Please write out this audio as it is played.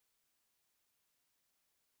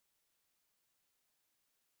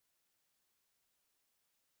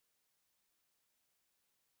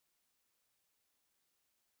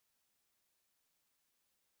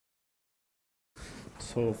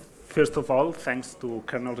So first of all, thanks to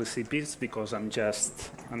Kernel Recipes, because I'm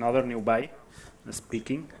just another newbie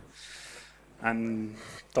speaking and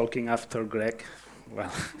talking after Greg.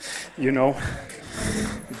 Well, you know,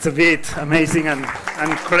 it's a bit amazing and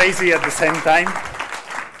crazy at the same time.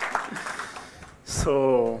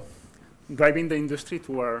 So driving the industry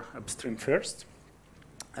to our upstream first.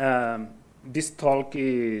 This talk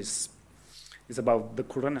is about the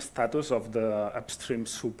current status of the upstream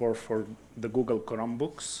support for the Google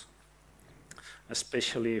Chromebooks,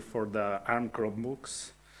 especially for the Arm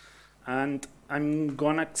Chromebooks. And I'm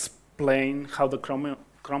gonna explain how the Chrome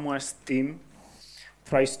OS team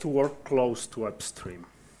tries to work close to upstream.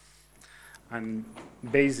 And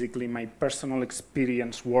basically my personal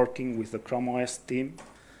experience working with the Chrome OS team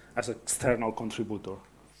as an external contributor.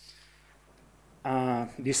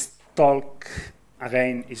 This talk,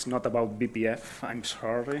 again, is not about BPF, I'm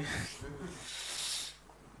sorry.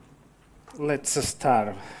 Let's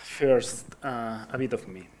start. First, a bit of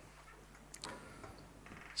me.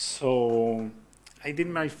 So, I did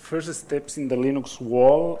my first steps in the Linux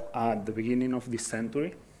world at the beginning of this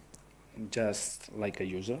century, just like a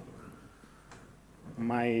user.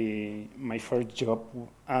 My first job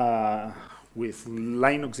with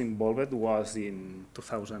Linux involved was in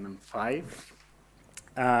 2005.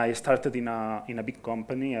 I started in a big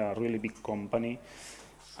company, a really big company,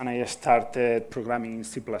 and I started programming in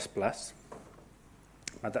C++.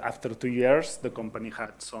 But after 2 years, the company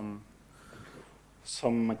had some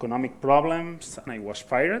economic problems, and I was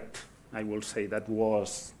fired. I will say that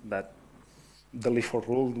was the default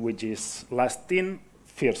rule, which is last in,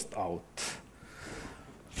 first out.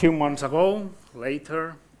 A few months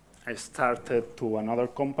later, I started to another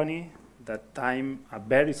company, that time a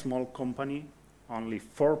very small company, only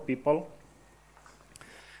 4 people.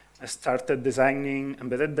 I started designing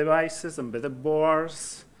embedded devices, embedded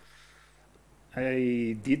boards.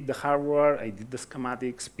 I did the hardware, I did the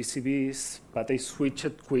schematics, PCBs, but I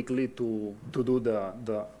switched quickly to do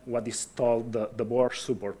what is called the board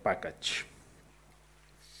support package.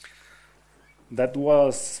 That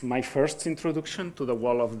was my first introduction to the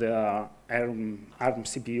world of the ARM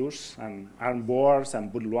CPUs and ARM boards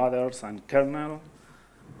and bootloaders and kernel,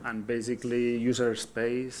 and basically user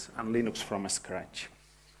space and Linux from scratch.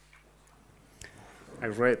 I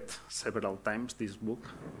read several times this book,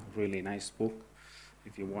 really nice book,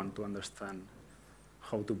 if you want to understand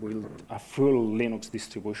how to build a full Linux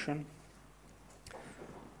distribution.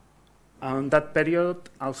 On that period,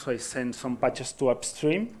 also I sent some patches to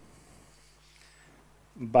upstream,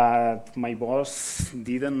 but my boss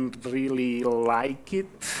didn't really like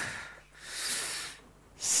it.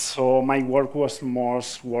 So my work was more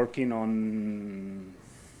working on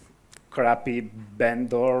crappy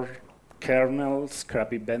vendor kernels,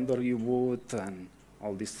 crappy vendor U-boot, and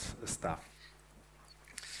all this stuff.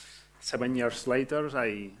 7 years later,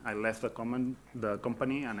 I left the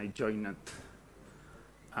company and I joined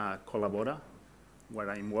Collabora,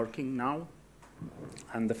 where I'm working now.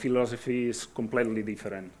 And the philosophy is completely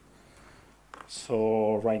different.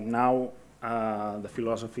 So right now, the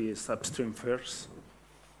philosophy is upstream first,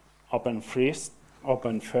 open first.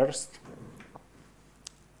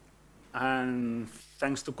 And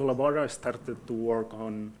thanks to Collabora, I started to work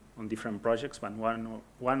on different projects. But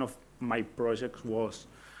one of my projects was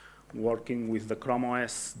working with the Chrome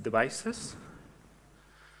OS devices.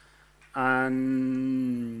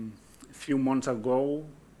 And a few months ago,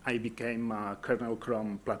 I became a kernel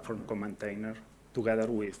Chrome platform co-maintainer together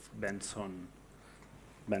with Benson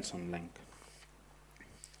Link.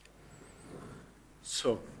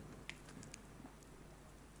 So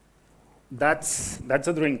that's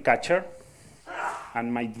a dream catcher,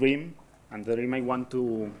 and my dream, and the dream I want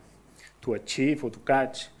to achieve or to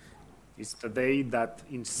catch, is the day that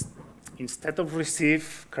instead of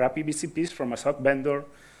receive crappy BCPs from a SOC vendor,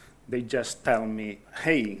 they just tell me,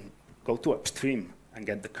 hey, go to upstream and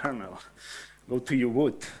get the kernel. Go to your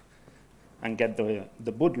boot and get the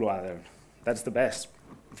bootloader. That's the best,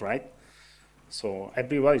 right? So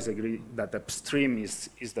everybody's agree that upstream is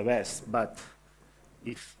the best, but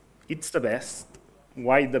if it's the best,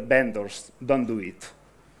 why the vendors don't do it?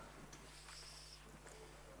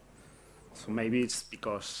 So maybe it's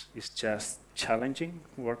because it's just challenging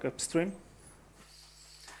to work upstream.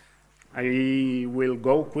 I will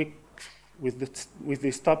go quick with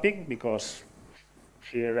this topic because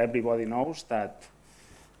here everybody knows that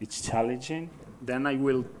it's challenging. Then I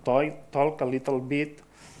will talk a little bit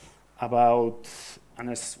about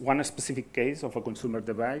one specific case of a consumer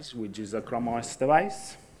device, which is a Chrome OS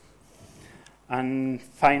device. And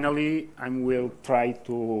finally, I will try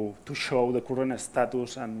to show the current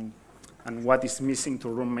status and what is missing to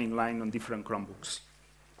run mainline on different Chromebooks.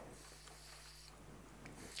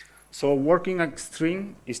 So working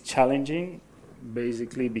upstream is challenging,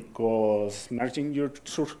 basically because merging your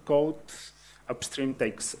source code upstream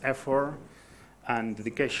takes effort and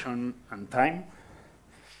dedication and time.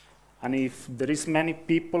 And if there is many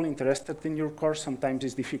people interested in your course, sometimes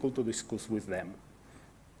it's difficult to discuss with them.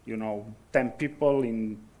 10 people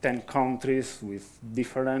in 10 countries with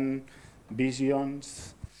different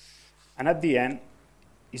visions. And at the end,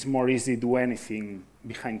 it's more easy to do anything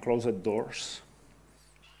behind closed doors.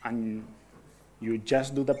 And you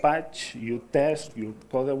just do the patch, you test, you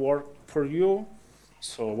code the work for you.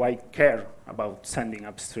 So why care about sending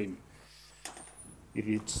upstream if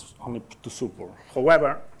it's only to support?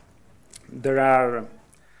 However, there are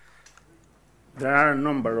a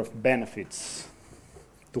number of benefits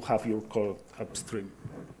to have your code upstream.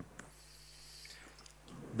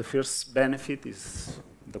 The first benefit is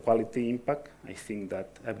the quality impact. I think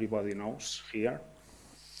that everybody knows here.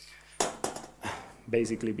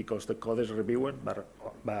 Basically because the code is reviewed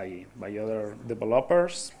by other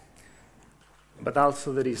developers. But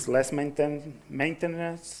also there is less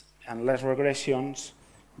maintenance and less regressions,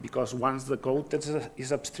 because once the code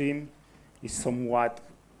is upstream, it's somewhat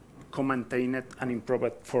co-maintained and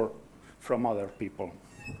improved from other people.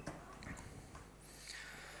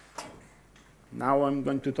 Now I'm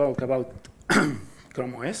going to talk about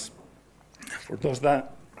Chrome OS. For those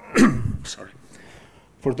that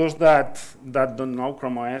For those that don't know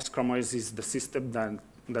Chrome OS is the system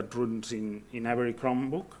that runs in every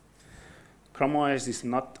Chromebook. Chrome OS is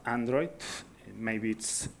not Android. Maybe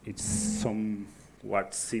it's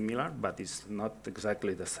somewhat similar, but it's not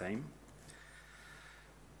exactly the same.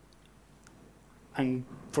 And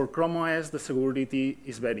for Chrome OS, the security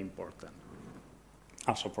is very important,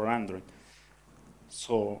 also for Android.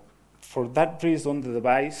 So for that reason, the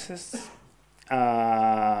devices,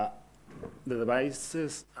 the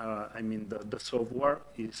software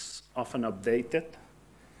is often updated.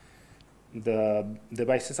 The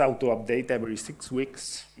devices auto-update every 6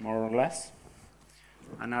 weeks, more or less,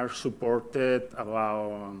 and are supported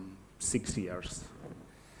about 6 years.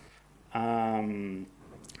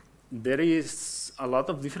 There is a lot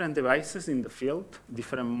of different devices in the field,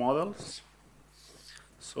 different models.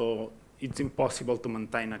 So it's impossible to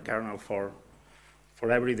maintain a kernel for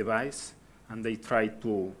every device, and they try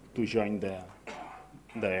to join the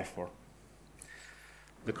effort.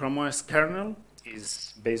 The Chrome OS kernel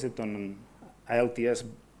is based on an LTS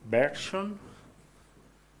version.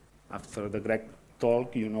 After the Greg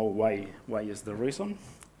talk, you know why is the reason.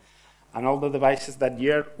 And all the devices that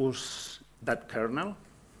year use that kernel.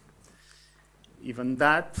 Even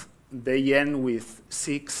that, they end with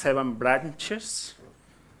 6, 7 branches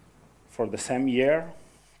for the same year,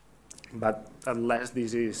 but unless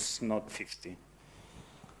this is not 50.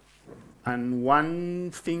 And one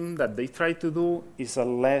thing that they try to do is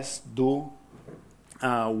do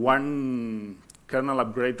one kernel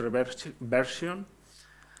upgrade version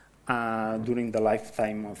during the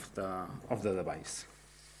lifetime of the device.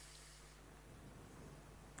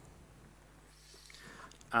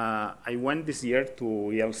 I went this year to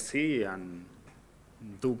ELC, and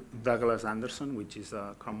Douglas Anderson, which is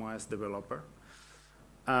a Chrome OS developer,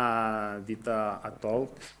 did a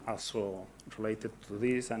talk also related to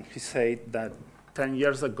this, and he said that 10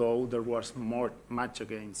 years ago there was much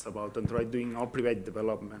against about Android doing all private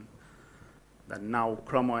development, that now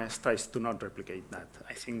Chrome OS tries to not replicate that.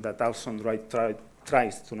 I think that also Android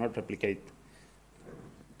tries to not replicate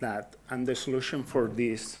that, and the solution for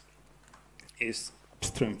this is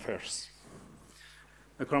upstream first.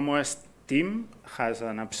 The Chrome OS team has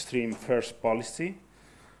an upstream first policy,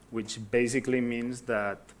 which basically means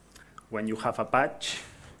that when you have a patch,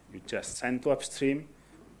 you just send to upstream,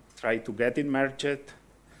 try to get it merged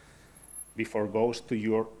before it goes to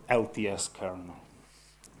your LTS kernel.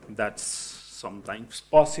 That's sometimes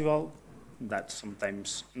possible, that's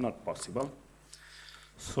sometimes not possible.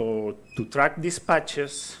 So to track these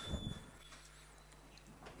patches,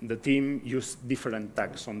 the team used different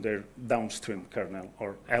tags on their downstream kernel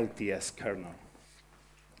or LTS kernel.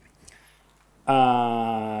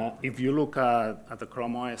 If you look at the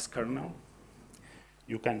Chrome OS kernel,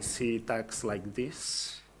 you can see tags like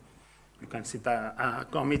this. You can see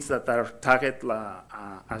commits that are tagged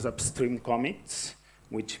as upstream commits,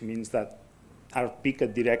 which means that are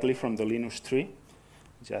picked directly from the Linux tree,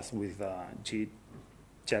 just with git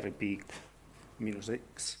cherry pick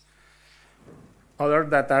 -x. Other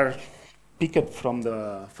that are picked from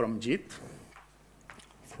Git,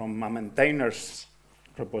 from a maintainer's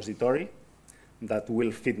repository that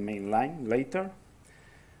will feed mainline later,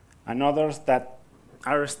 and others that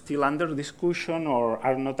are still under discussion or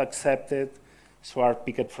are not accepted, so are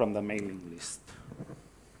picked from the mailing list.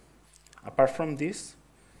 Apart from this,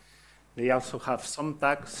 they also have some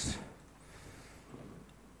tags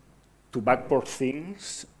to backport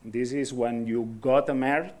things. This is when you got a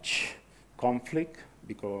merge conflict,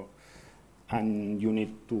 and you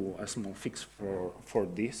need a small fix for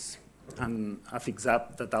this, and a fix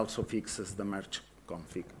app that also fixes the merge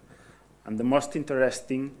config. And the most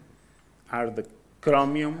interesting are the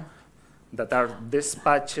Chromium, that are these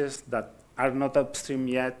patches that are not upstream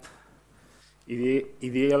yet.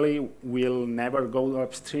 Ideally, will never go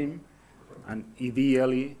upstream, and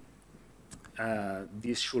ideally,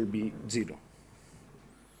 this should be 0.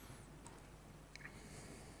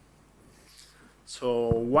 So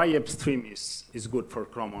why upstream is good for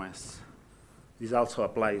Chrome OS? This also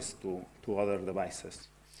applies to other devices.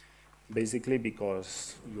 Basically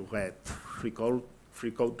because you get free code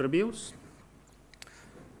reviews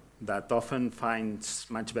that often finds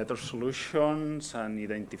much better solutions and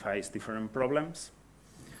identifies different problems.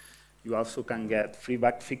 You also can get free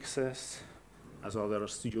bug fixes as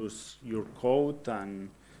others use your code, and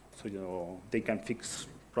so they can fix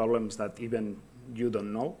problems that even you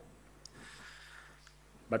don't know.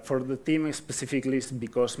 But for the team specifically, it's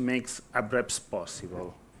because makes upgrades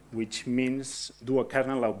possible, which means do a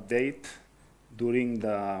kernel update during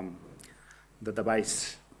the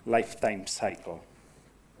device lifetime cycle.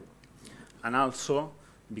 And also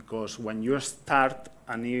because when you start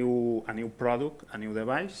a new product, a new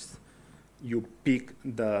device, you pick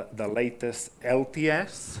the latest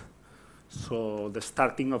LTS, so the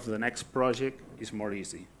starting of the next project is more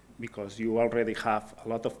easy because you already have a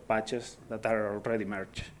lot of patches that are already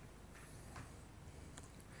merged.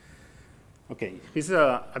 Okay, here's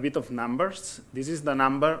a bit of numbers. This is the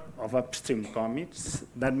number of upstream commits.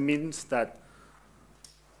 That means that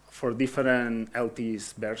for different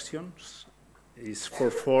LTS versions, is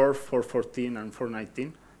 4.4, 4.14, and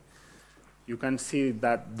 4.19. You can see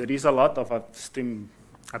that there is a lot of upstream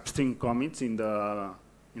commits in the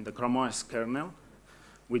Chrome OS kernel,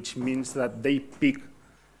 which means that they pick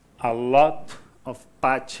a lot of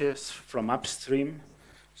patches from upstream.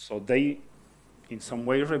 So they, in some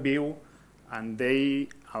way, review, and they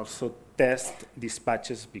also test these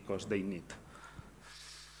patches because they need.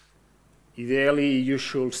 Ideally, you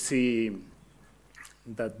should see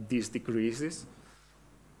that this decreases,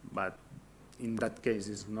 but in that case,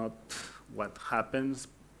 it's not what happens.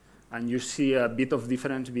 And you see a bit of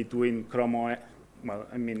difference between Chrome OS. Well,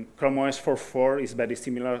 I mean, Chrome OS 4.4 is very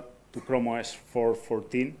similar to Chrome OS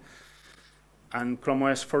 4.14. And Chrome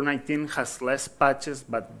OS 4.19 has less patches,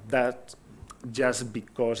 but that's just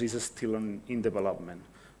because it's still in development.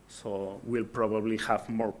 So we'll probably have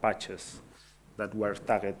more patches that were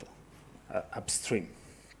tagged upstream.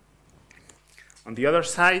 On the other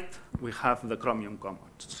side, we have the Chromium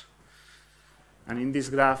commits. And in this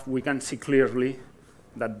graph, we can see clearly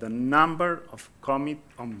that the number of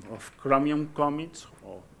Chromium commits,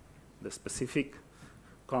 or the specific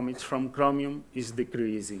commits from Chromium, is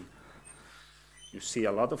decreasing. You see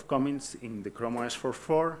a lot of commits in the Chrome OS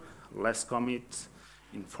 4.4, less commits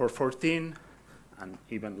in 4.14, and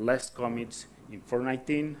even less commits in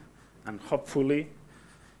 4.19, and hopefully,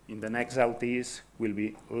 in the next LTs, will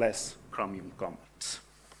be less Chromium commits.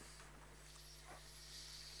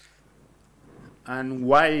 And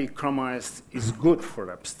why Chrome OS is good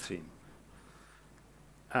for upstream?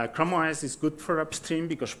 Chrome OS is good for upstream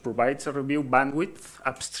because it provides a review bandwidth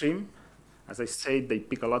upstream. As I said, they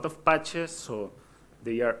pick a lot of patches, so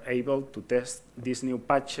they are able to test these new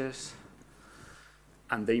patches,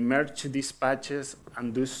 and they merge these patches,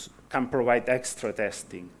 and this can provide extra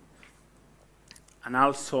testing. And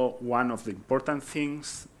also, one of the important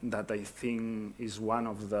things that I think is one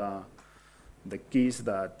of the keys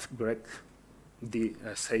that Greg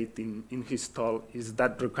said in his talk is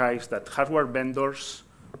that requires that hardware vendors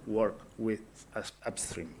work with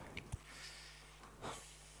upstream.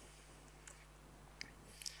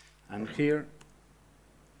 And here,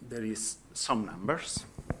 there is some numbers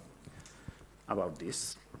about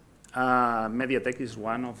this. MediaTek is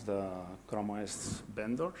one of the Chrome OS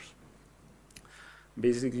vendors.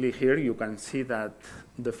 Basically, here you can see that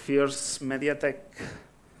the first MediaTek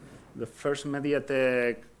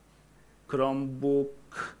Chromebook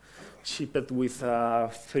shipped with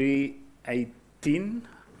 3.18,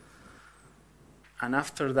 and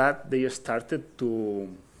after that they started to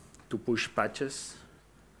push patches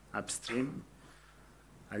upstream.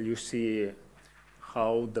 And you see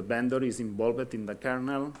how the vendor is involved in the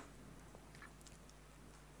kernel.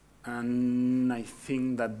 And I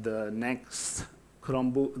think that the next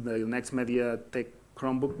Chromebook, the next MediaTek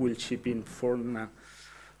Chromebook will ship in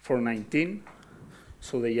 4.19.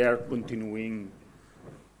 So they are continuing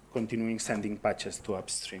sending patches to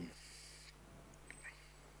upstream.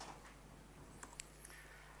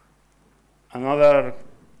 Another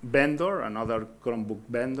vendor, another Chromebook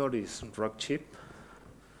vendor is Rockchip.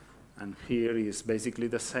 And here is basically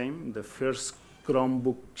the same. The first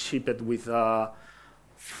Chromebook shipped with a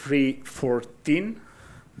 3.14,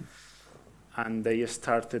 and they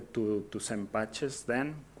started to send patches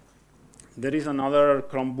then. There is another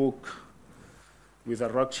Chromebook with a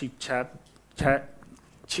Rockchip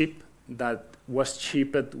chip that was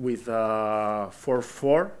shipped with a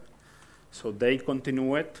 4.4, so they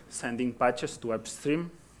continued sending patches to upstream.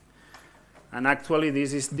 And actually,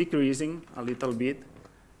 this is decreasing a little bit,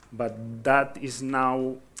 but that is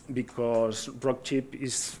now because Rockchip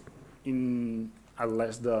is in, at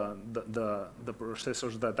least the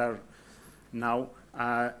processors that are now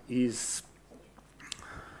is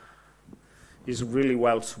really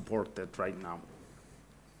well supported right now.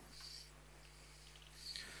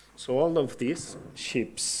 So all of this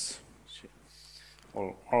ships,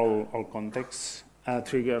 all context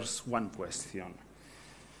triggers one question.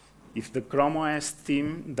 If the Chrome OS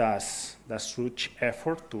team does huge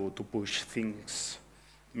effort to push things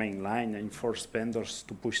mainline and force vendors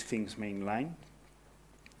to push things mainline,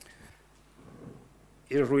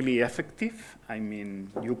 it's really effective. I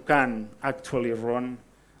mean, you can actually run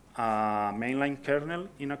a mainline kernel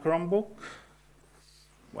in a Chromebook.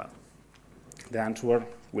 Well, the answer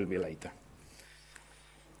will be later.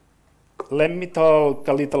 Let me talk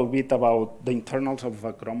a little bit about the internals of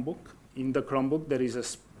a Chromebook. In the Chromebook, there is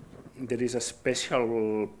a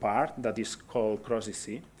special part that is called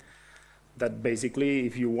Cross-EC, that basically,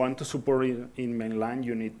 if you want to support it in mainline,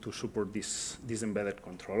 you need to support this embedded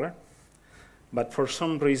controller. But for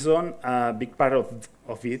some reason, a big part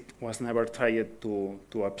of it was never tried to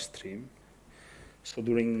upstream. So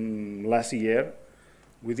during last year,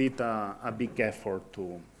 we did a big effort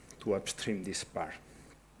to upstream this part.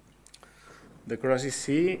 The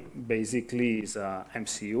Cross-EC basically is a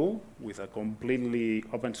MCU with a completely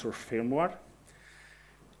open source firmware.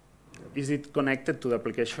 Is it connected to the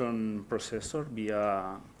application processor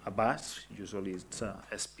via a bus? Usually it's a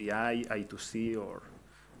SPI, I2C, or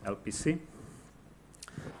LPC.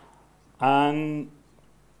 And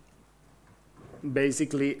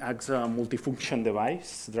basically acts a multifunction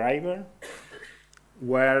device driver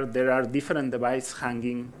where there are different devices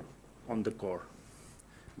hanging on the core.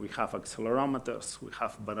 We have accelerometers, we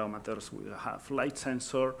have barometers, we have light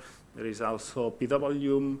sensor. There is also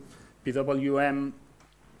PWM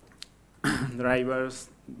drivers.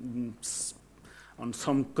 On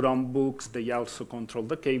some Chromebooks, they also control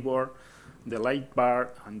the keyboard, the light bar,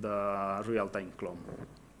 and the real-time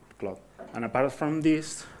clock. And apart from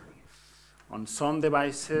this, on some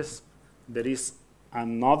devices, there is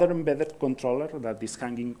another embedded controller that is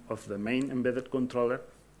hanging off the main embedded controller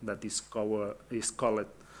that is called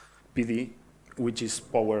PD, which is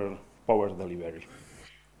power delivery.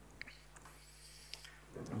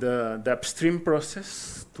 The upstream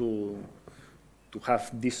process to have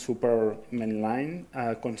this super mainline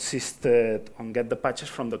consisted on get the patches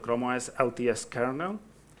from the Chrome OS LTS kernel,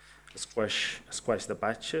 squash the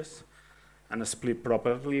patches, and split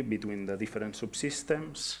properly between the different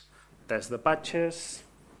subsystems, test the patches,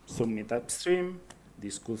 submit upstream,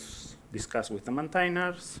 discuss with the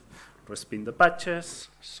maintainers, respin the patches,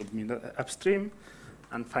 submit upstream,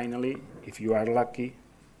 and finally, if you are lucky,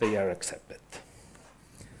 they are accepted.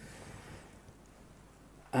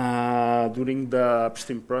 During the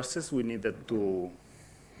upstream process, we needed to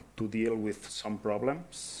deal with some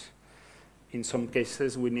problems. In some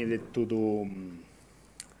cases, we needed to do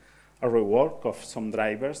a rework of some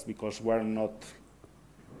drivers because we're not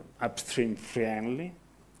upstream friendly.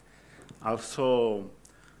 Also,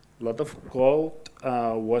 a lot of code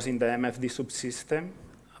was in the MFD subsystem,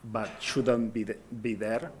 but shouldn't be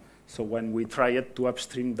there. So when we tried to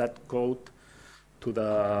upstream that code to the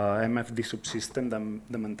MFD subsystem,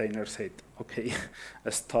 the maintainer said, okay,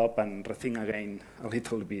 stop and rethink again a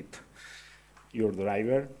little bit your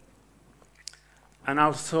driver. And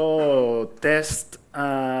also test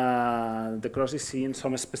the Cross-EC in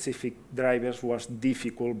some specific drivers was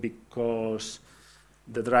difficult because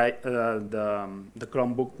the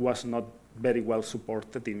Chromebook was not very well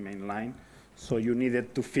supported in mainline. So you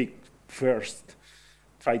needed to first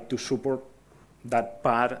try to support that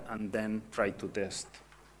part and then try to test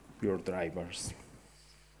your drivers.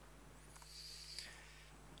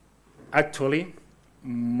 Actually,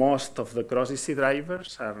 most of the Cross-EC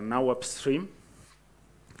drivers are now upstream,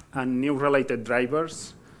 and new related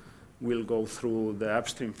drivers will go through the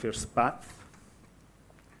upstream first path.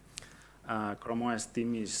 Chrome OS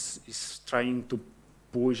team is trying to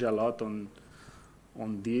push a lot on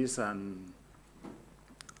this,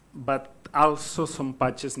 but also some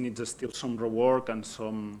patches need still some rework and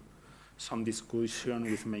some some discussion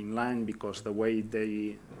with mainline because the way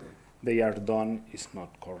they are done is not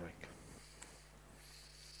correct.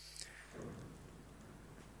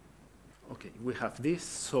 Okay, we have this.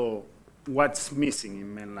 So what's missing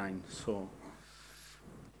in mainline? So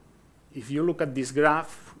if you look at this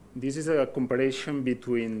graph, this is a comparison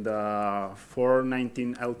between the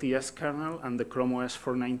 4.19 LTS kernel and the Chrome OS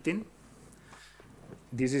 4.19.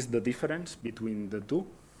 This is the difference between the two.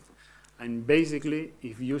 And basically,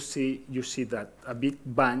 if you see that a big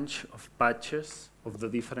bunch of patches of the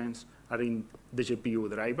difference are in the GPU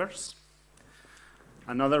drivers.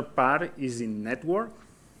 Another part is in network.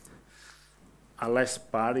 A less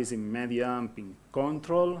part is in media and pin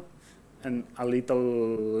control, and a little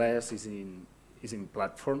less is in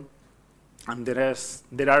platform. And there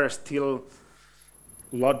are still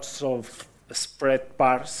lots of spread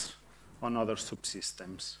parts on other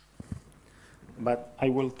subsystems. But I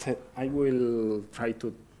will try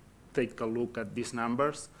to take a look at these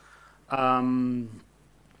numbers.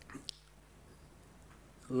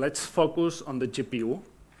 Let's focus on the GPU.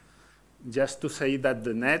 Just to say that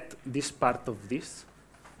the net, this part of this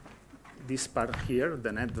part here,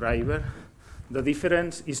 the net driver, the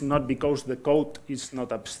difference is not because the code is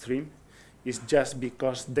not upstream. It's just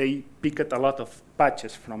because they picked a lot of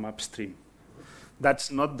patches from upstream. That's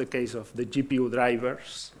not the case of the GPU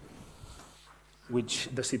drivers, which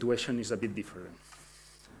the situation is a bit different.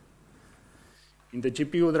 In the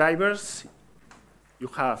GPU drivers, you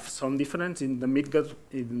have some difference in the Midgard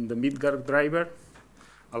driver,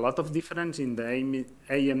 a lot of difference in the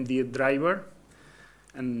AMD driver,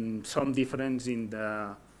 and some difference in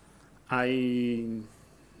the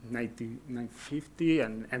i950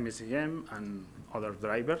 and MSEM and other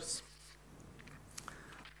drivers.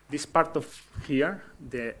 This part of here,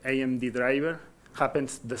 the AMD driver,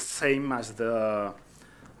 happens the same as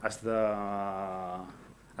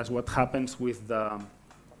what happens with the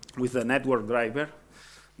network driver.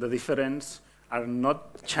 The difference are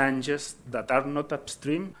not changes that are not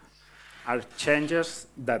upstream, are changes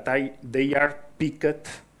that they are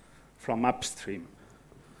picked from upstream.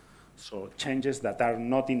 So changes that are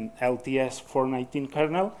not in LTS 4.19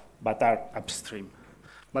 kernel, but are upstream.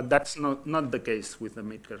 But that's not the case with the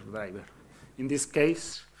Midgard driver. In this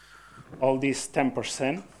case, all this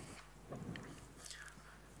 10%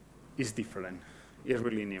 is different, is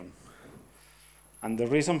really new. And the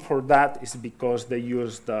reason for that is because they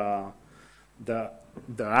use the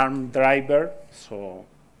ARM driver. So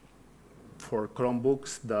for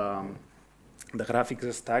Chromebooks, the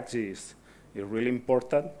graphics stack is really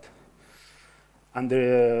important. And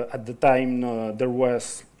at the time, there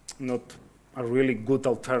was not a really good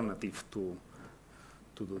alternative to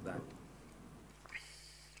do that.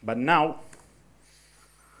 But now,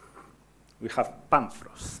 we have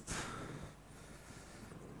Pamfrost.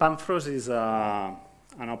 Pamfrost is an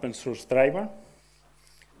open source driver.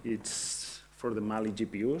 It's for the Mali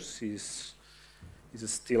GPUs.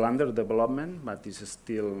 It's still under development, but it's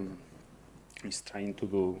trying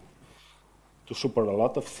to support a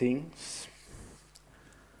lot of things.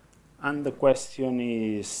 And the question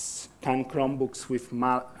is, can Chromebooks with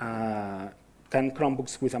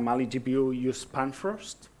a Mali GPU use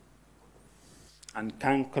Pamfrost? And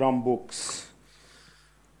can Chromebooks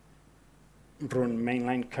run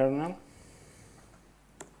mainline kernel?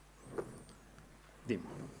 Demo.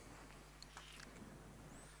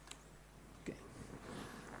 Okay.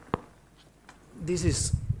 This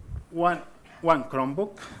is one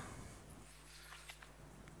Chromebook.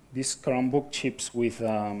 This Chromebook ships with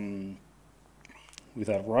a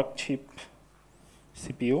Rock chip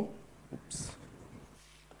CPU. Oops.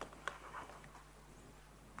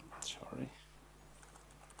 Sorry.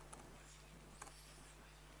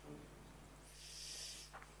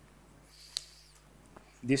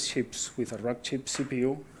 This ships with a Rock chip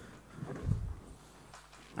CPU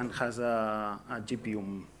and has a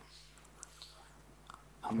GPU,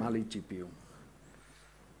 a Mali GPU.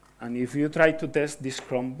 And if you try to test this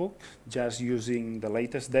Chromebook just using the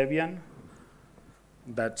latest Debian,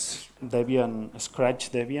 that's Debian,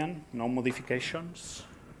 Scratch Debian, no modifications.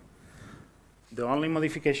 The only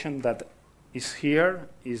modification that is here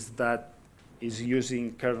is that is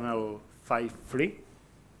using kernel 5.3,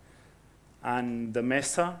 and the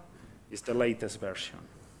Mesa is the latest version.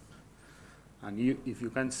 And if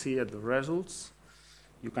you can see at the results,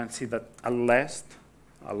 you can see that at least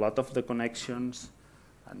a lot of the connections,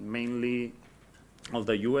 and mainly all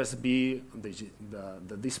the USB, the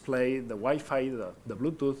display, the Wi-Fi, the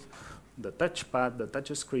Bluetooth, the touchpad, the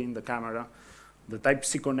touch screen, the camera, the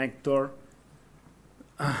Type-C connector,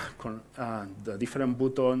 the different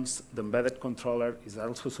buttons, the embedded controller is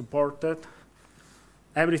also supported.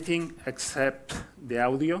 everything except the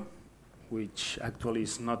audio, which actually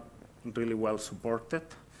is not really well supported.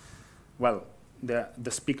 Well,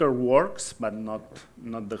 the speaker works, but not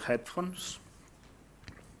the headphones.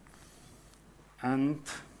 And,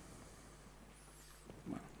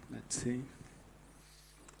 well, let's see.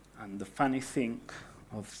 And the funny thing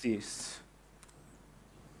of this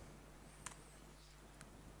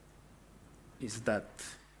is that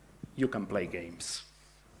you can play games.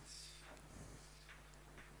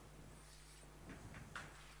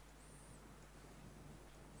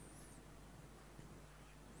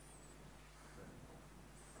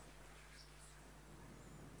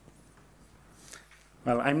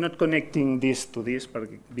 Well, I'm not connecting this to this, but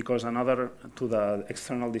because to the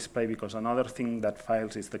external display, because another thing that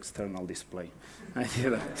fails is the external display. I hear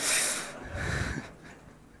that.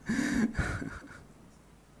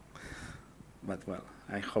 But well,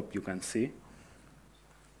 I hope you can see.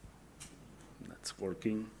 That's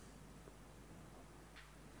working.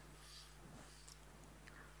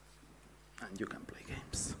 And you can play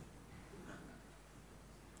games.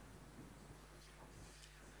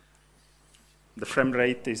 The frame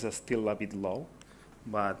rate is still a bit low,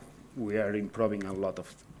 but we are improving a lot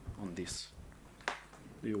on this.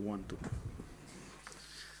 Do you want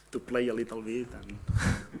to play a little bit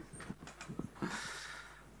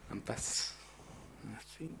and pass? I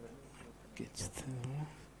think it's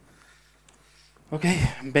okay.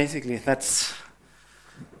 Basically, that's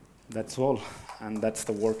all, and that's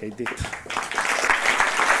the work I did.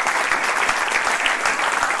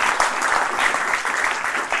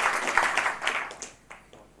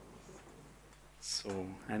 So,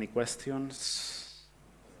 any questions?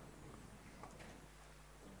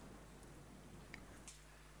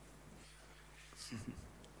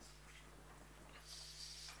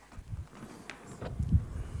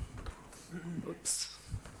 Oops.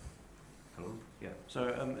 Hello. Yeah. So,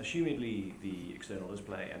 assumedly, the external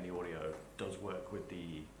display and the audio does work with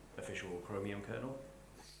the official Chromium kernel.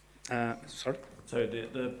 Sorry. So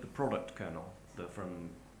the product kernel that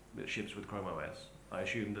ships with Chrome OS. I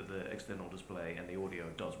assume that the external display and the audio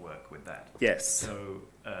does work with that. Yes. So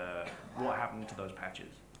what happened to those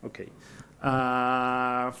patches? Okay.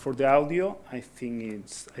 For the audio, I think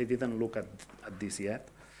I didn't look at this yet,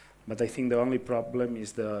 but I think the only problem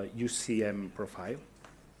is the UCM profile.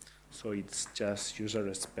 So it's just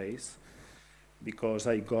user space, because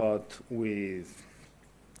I got with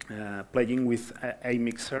playing with a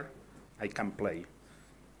mixer, I can play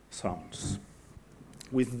sounds.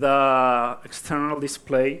 With the external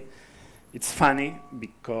display, it's funny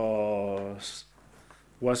because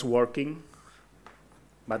was working,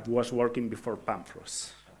 but was working before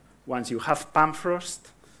Panfrost. Once you have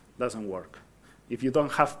Panfrost, doesn't work. If you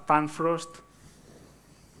don't have Panfrost,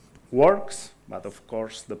 works, but of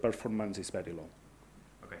course the performance is very low.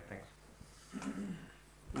 Okay, thanks.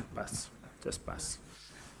 Pass, just pass.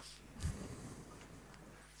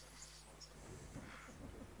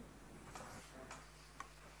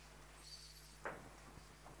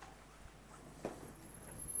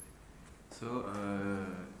 So,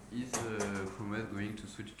 is Chrome OS going to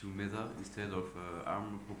switch to Mesa instead of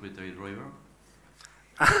ARM proprietary driver?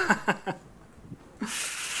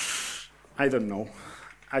 I don't know.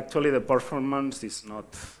 Actually, the performance is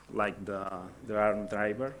not like the ARM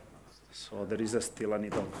driver, so there is still a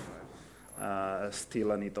need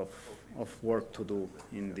of work to do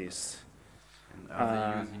in this. And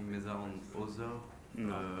are they using Mesa on other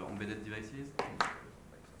embedded devices?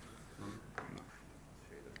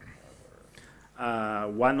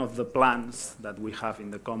 One of the plans that we have in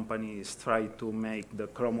the company is try to make the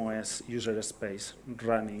Chrome OS user space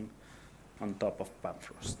running on top of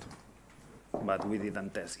Panfrost. But we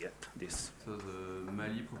didn't test yet this. So the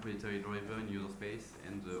Mali proprietary driver in user space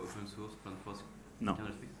and the open source Panfrost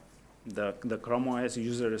kernel space? The Chrome OS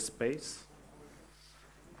user space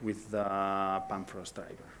with the Panfrost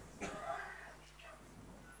driver.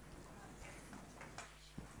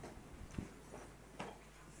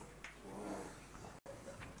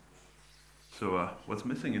 So what's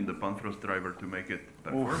missing in the Panfrost driver to make it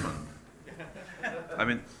performant? I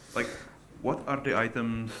mean, like, what are the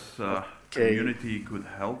items community could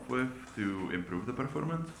help with to improve the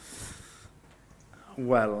performance?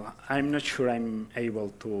 Well, I'm not sure I'm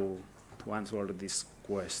able to answer this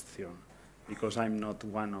question because I'm not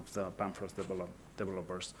one of the Panfrost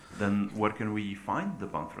developers. Then where can we find the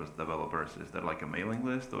Panfrost developers? Is there like a mailing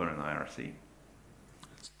list or an IRC?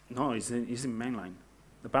 No, it's in mainline.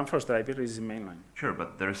 The Panfrost driver is in mainline. Sure,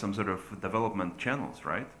 but there's some sort of development channels,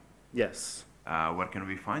 right? Yes. Where can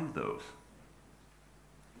we find those?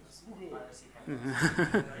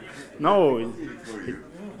 No,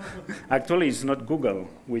 Actually, it's not Google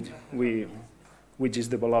which is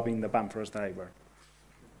developing the Panthrust driver.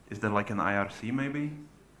 Is there like an IRC maybe?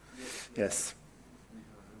 Yes.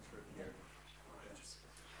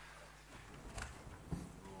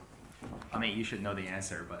 I mean, you should know the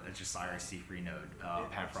answer, but it's just IRC free node,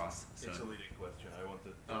 Panthrust. So. It's a leading question. I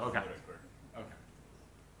wanted to okay. Okay.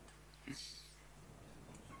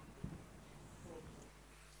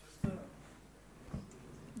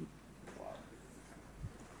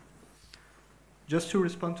 Just to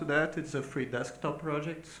respond to that, it's a free desktop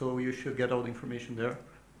project, so you should get all the information there.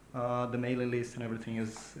 The mailing list and everything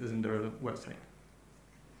is in their website.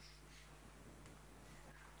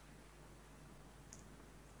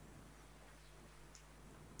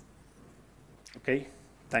 Okay,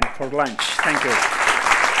 time for lunch. Thank you.